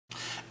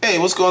Hey,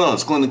 what's going on?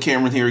 It's Glenn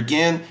Cameron here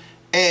again.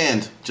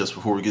 And just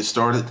before we get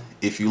started,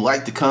 if you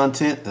like the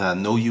content, and I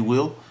know you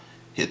will,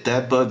 hit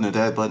that button or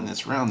that button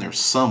that's around there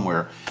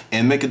somewhere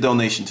and make a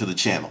donation to the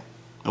channel.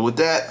 And with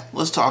that,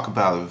 let's talk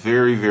about a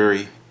very,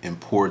 very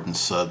important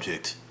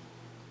subject.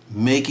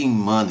 Making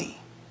money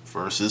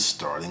versus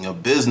starting a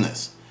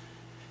business.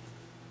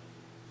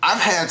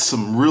 I've had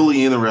some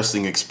really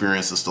interesting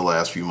experiences the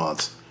last few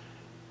months,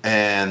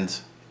 and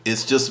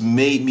it's just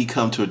made me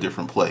come to a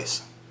different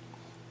place.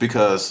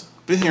 Because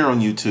I've been here on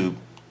YouTube,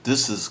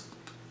 this is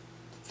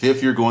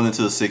 5th year going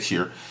into the 6th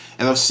year,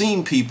 and I've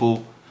seen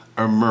people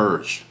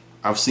emerge.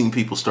 I've seen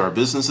people start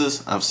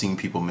businesses, I've seen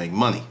people make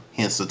money,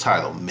 hence the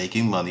title,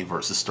 Making Money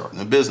versus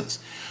Starting a Business.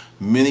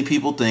 Many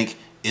people think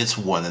it's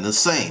one and the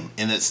same,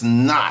 and it's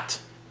not.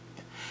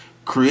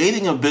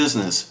 Creating a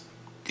business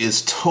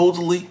is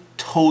totally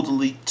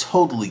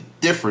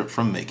different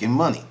from making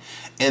money.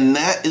 And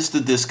that is the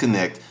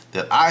disconnect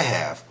that I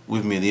have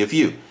with many of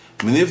you.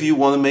 Many of you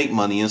want to make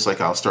money, and it's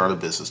like, I'll start a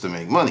business to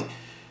make money.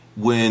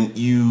 When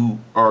you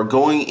are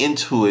going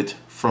into it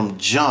from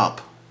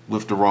jump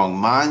with the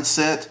wrong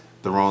mindset,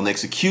 the wrong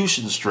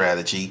execution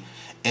strategy,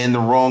 and the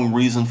wrong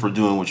reason for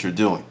doing what you're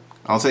doing.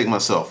 I'll take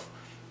myself.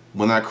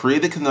 When I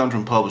created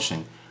Conundrum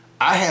Publishing,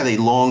 I had a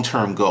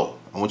long-term goal.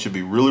 I want you to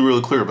be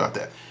really clear about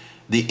that.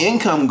 The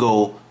income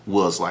goal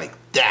was like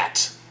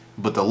that,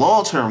 but the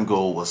long-term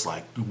goal was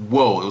like,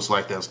 whoa, it was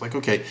like that. It's like,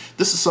 okay,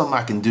 this is something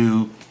I can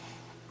do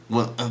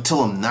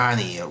until I'm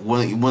 90.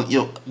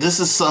 This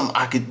is something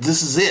I could,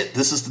 this is it.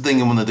 This is the thing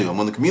I'm going to do. I'm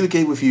going to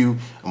communicate with you.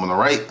 I'm going to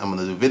write. I'm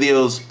going to do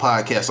videos,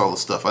 podcasts, all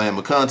this stuff. I am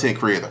a content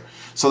creator.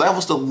 So that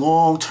was the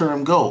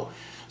long-term goal.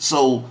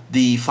 So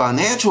the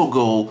financial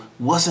goal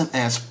wasn't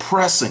as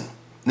pressing.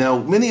 Now,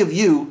 many of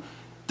you,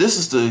 this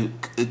is the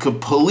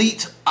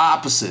complete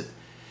opposite.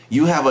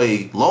 You have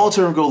a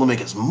long-term goal to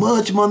make as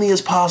much money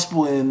as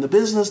possible, and the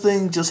business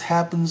thing just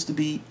happens to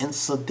be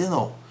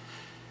incidental.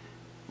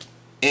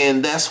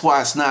 And that's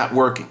why it's not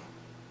working.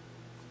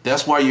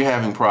 That's why you're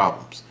having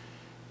problems.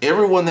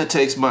 Everyone that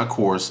takes my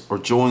course or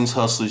joins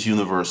Hustlers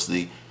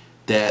University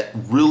that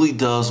really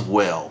does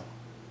well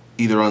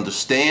either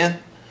understand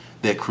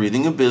that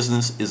creating a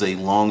business is a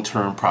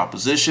long-term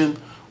proposition,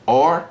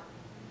 or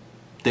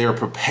they are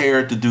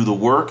prepared to do the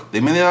work. They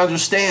may not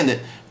understand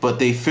it, but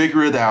they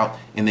figure it out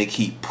and they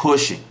keep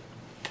pushing.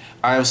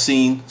 I have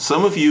seen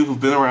some of you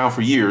who've been around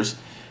for years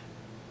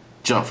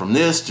jump from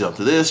this, jump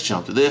to this,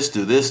 jump to this,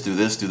 do this, do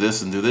this, do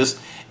this, and do this,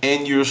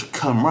 and you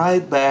come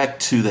right back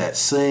to that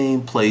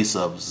same place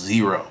of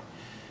zero.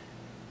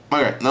 All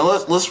right, now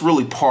let's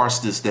really parse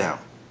this down.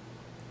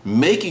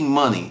 Making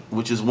money,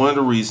 which is one of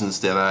the reasons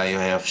that I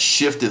have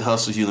shifted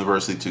Hustlers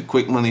University to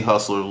Quick Money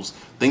Hustlers,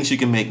 things you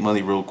can make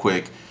money real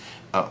quick,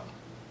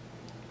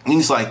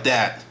 things like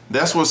that.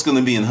 That's what's going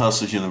to be in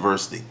Hustlers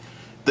University.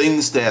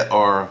 Things that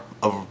are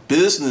of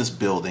business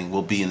building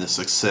will be in the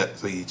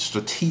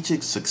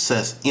Strategic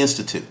Success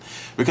Institute,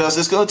 because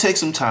it's going to take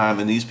some time,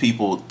 and these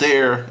people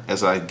there,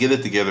 as I get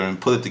it together and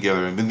put it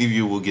together, and many of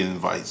you will get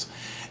invites,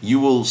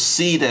 you will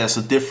see that it's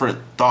a different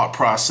thought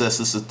process,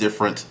 it's a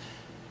different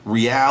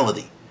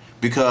reality.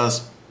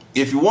 Because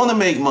if you want to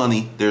make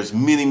money, there's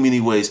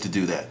many ways to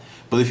do that.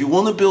 But if you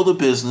want to build a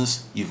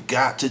business, you've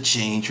got to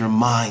change your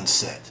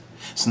mindset.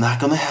 It's not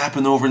going to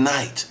happen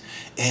overnight.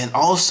 And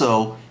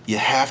also, you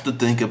have to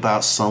think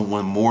about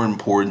someone more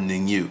important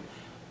than you.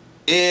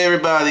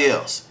 Everybody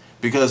else.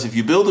 Because if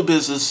you build a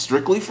business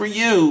strictly for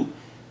you,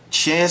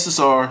 chances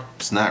are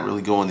it's not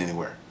really going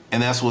anywhere.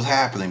 And that's what's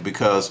happening,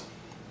 because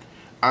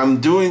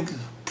I'm doing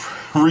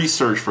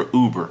research for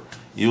Uber.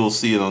 You'll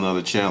see it on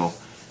another channel.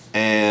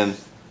 And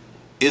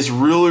it's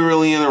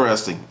really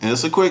interesting. And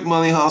it's a quick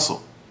money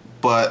hustle.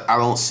 But I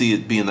don't see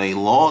it being a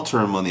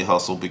long-term money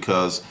hustle,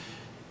 because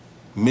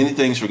many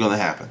things are going to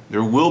happen.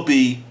 There will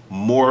be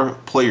more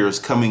players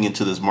coming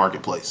into this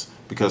marketplace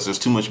because there's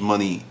too much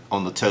money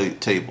on the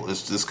table.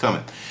 It's just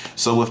coming.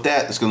 So with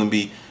that, it's going to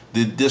be,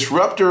 the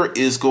disruptor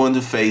is going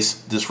to face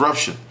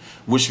disruption,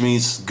 which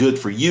means good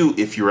for you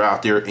if you're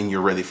out there and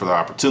you're ready for the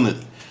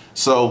opportunity.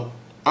 So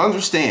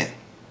understand,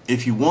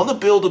 if you want to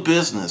build a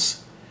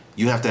business,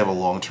 you have to have a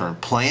long-term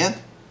plan,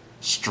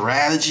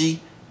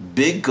 strategy,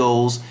 big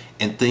goals,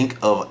 and think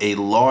of a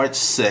large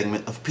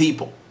segment of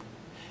people.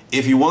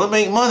 If you want to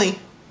make money,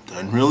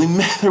 doesn't really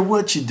matter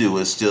what you do.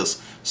 It's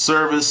just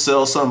service,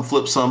 sell some,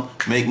 flip some,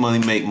 make money,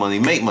 make money,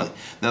 make money.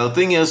 Now the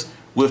thing is,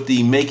 with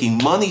the making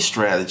money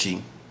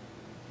strategy,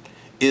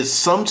 it's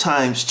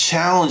sometimes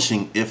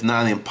challenging, if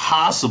not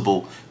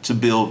impossible, to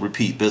build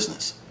repeat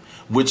business,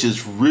 which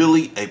is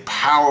really a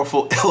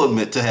powerful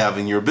element to have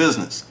in your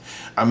business.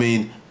 I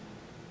mean,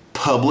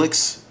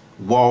 Publix,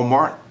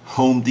 Walmart,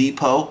 Home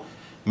Depot,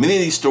 many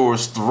of these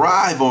stores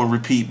thrive on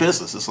repeat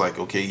business. It's like,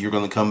 okay, you're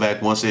going to come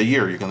back once a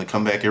year. You're going to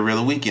come back every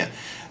other weekend.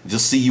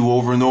 Just see you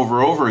over and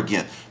over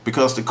again.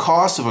 Because the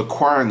cost of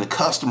acquiring the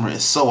customer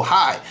is so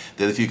high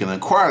that if you can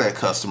acquire that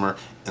customer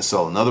and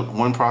sell another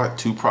one product,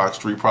 2 products,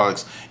 3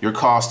 products, your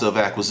cost of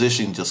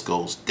acquisition just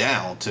goes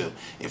down to,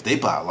 if they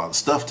buy a lot of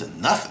stuff, to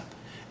nothing.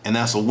 and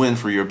that's a win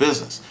for your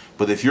business.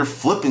 But if you're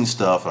flipping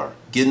stuff or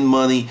getting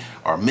money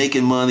or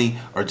making money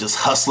or just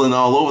hustling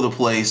all over the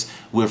place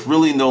with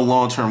really no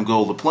long-term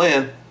goal to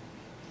plan, it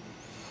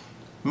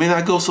may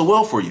not go so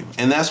well for you.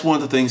 And that's one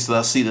of the things that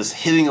I see that's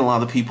hitting a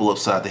lot of people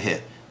upside the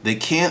head. They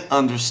can't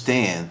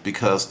understand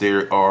because they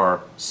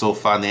are so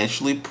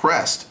financially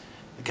pressed.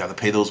 They got to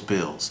pay those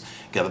bills,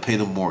 got to pay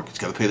the mortgage,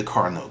 got to pay the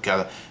car note,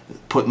 got to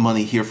put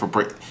money here for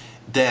break,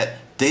 that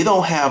they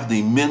don't have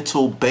the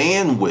mental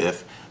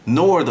bandwidth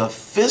nor the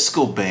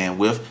fiscal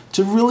bandwidth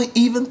to really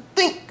even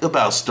think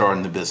about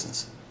starting the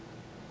business.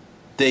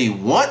 They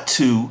want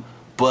to,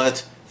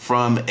 but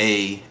from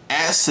a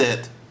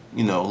asset,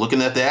 you know,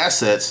 looking at the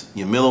assets,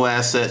 your middle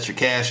assets, your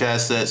cash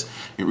assets,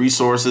 your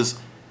resources,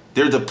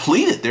 they're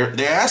depleted. They're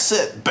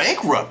asset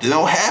bankrupt. They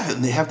don't have it,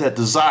 and they have that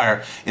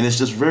desire, and it's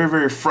just very,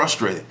 very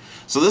frustrating.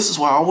 So this is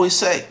why I always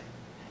say,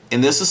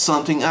 and this is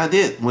something I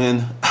did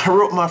when I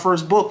wrote my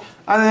first book.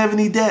 I didn't have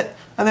any debt.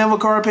 I didn't have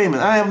a car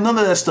payment. I didn't have none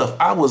of that stuff.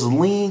 I was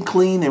lean,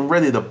 clean, and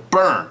ready to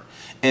burn.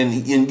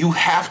 And you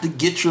have to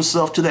get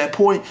yourself to that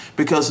point,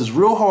 because it's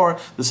real hard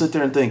to sit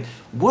there and think,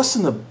 what's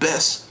in the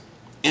best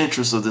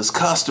interest of this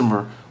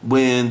customer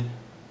when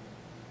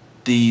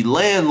the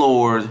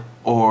landlord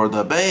or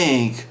the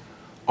bank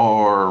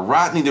or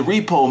Rodney the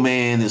repo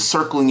man is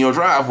circling your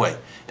driveway?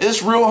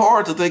 It's real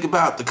hard to think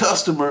about the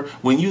customer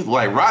when you,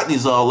 like,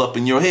 Rodney's all up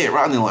in your head.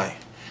 Rodney, like,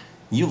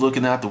 you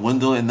looking out the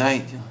window at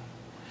night.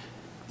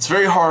 It's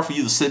very hard for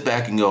you to sit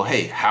back and go,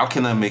 hey, how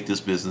can I make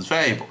this business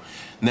valuable?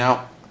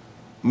 Now,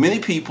 many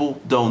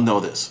people don't know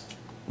this.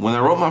 When I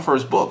wrote my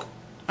first book,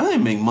 I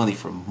didn't make money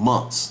for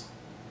months.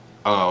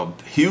 A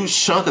huge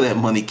chunk of that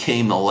money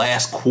came the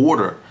last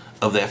quarter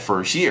of that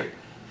first year.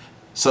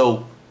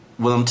 So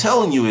what I'm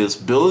telling you is,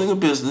 building a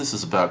business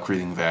is about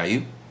creating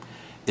value.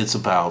 It's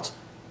about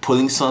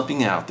putting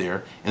something out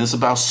there, and it's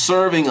about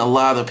serving a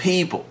lot of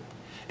people.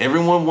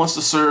 Everyone wants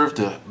to serve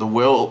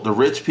the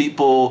rich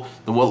people,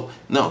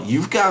 no,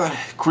 you've got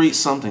to create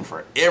something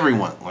for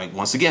everyone. Like,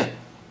 once again,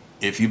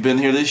 if you've been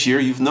here this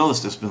year, you've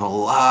noticed there's been a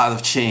lot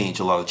of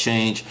change, a lot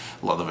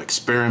of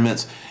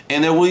experiments,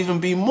 and there will even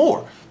be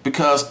more,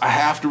 because I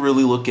have to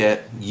really look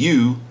at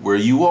you where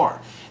you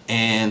are.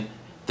 And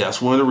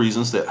that's one of the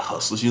reasons that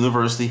Hustlers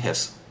University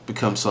has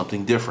become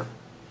something different.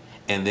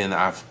 And then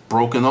I've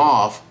broken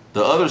off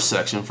the other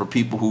section for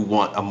people who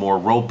want a more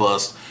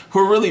robust, who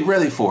are really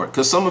ready for it.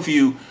 Because some of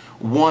you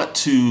want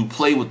to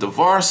play with the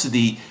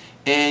varsity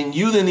and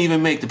you didn't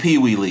even make the Pee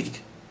Wee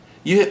League.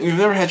 You've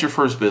never had your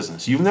first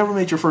business. You've never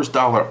made your first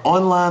dollar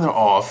online or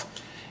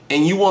off,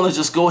 and you want to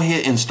just go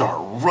ahead and start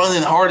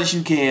running hard as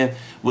you can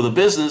with a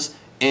business,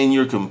 and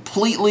you're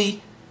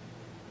completely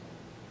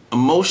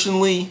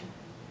emotionally,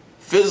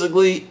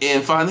 physically,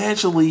 and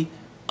financially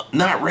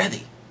not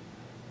ready.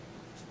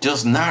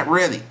 Just not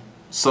ready.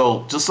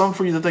 So just something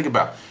for you to think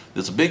about.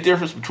 There's a big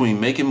difference between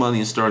making money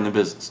and starting a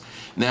business.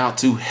 Now,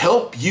 to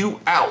help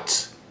you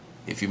out,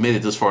 if you made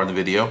it this far in the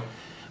video,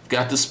 I've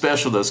got this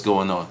special that's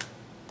going on.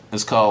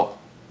 It's called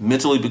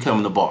Mentally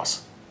Becoming the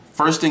Boss.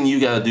 First thing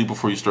you got to do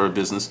before you start a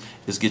business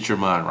is get your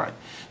mind right.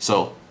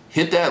 So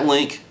hit that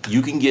link.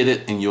 You can get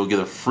it, and you'll get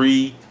a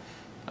free,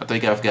 I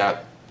think I've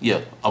got,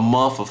 a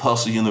month of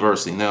Hustle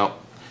University. Now,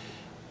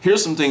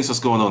 here's some things that's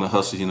going on at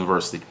Hustle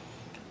University.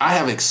 I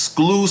have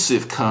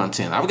exclusive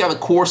content. I've got a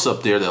course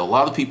up there that a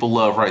lot of people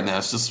love right now.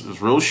 It's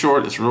real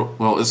short.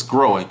 It's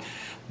growing,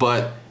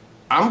 but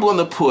I'm going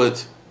to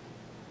put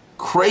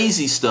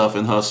crazy stuff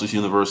in Hustlers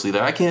University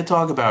that I can't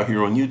talk about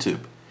here on YouTube,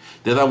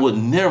 that I would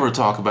never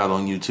talk about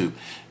on YouTube.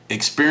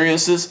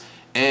 Experiences,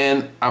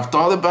 and I've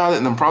thought about it,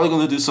 and I'm probably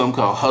going to do something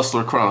called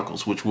Hustler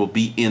Chronicles, which will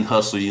be in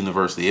Hustler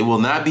University. It will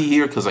not be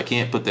here because I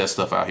can't put that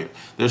stuff out here.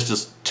 There's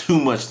just too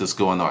much that's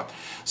going on.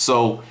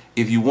 So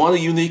if you want a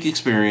unique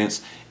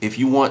experience, if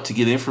you want to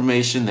get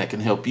information that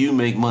can help you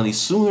make money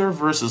sooner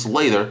versus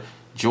later,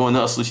 join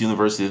Hustlers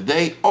University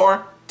today,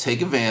 or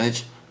take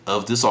advantage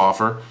of this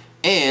offer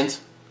and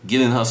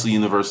get in Hustler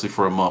University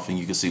for a month, and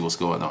you can see what's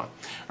going on.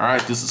 All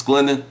right, this is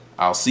Glendon.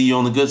 I'll see you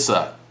on the good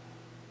side.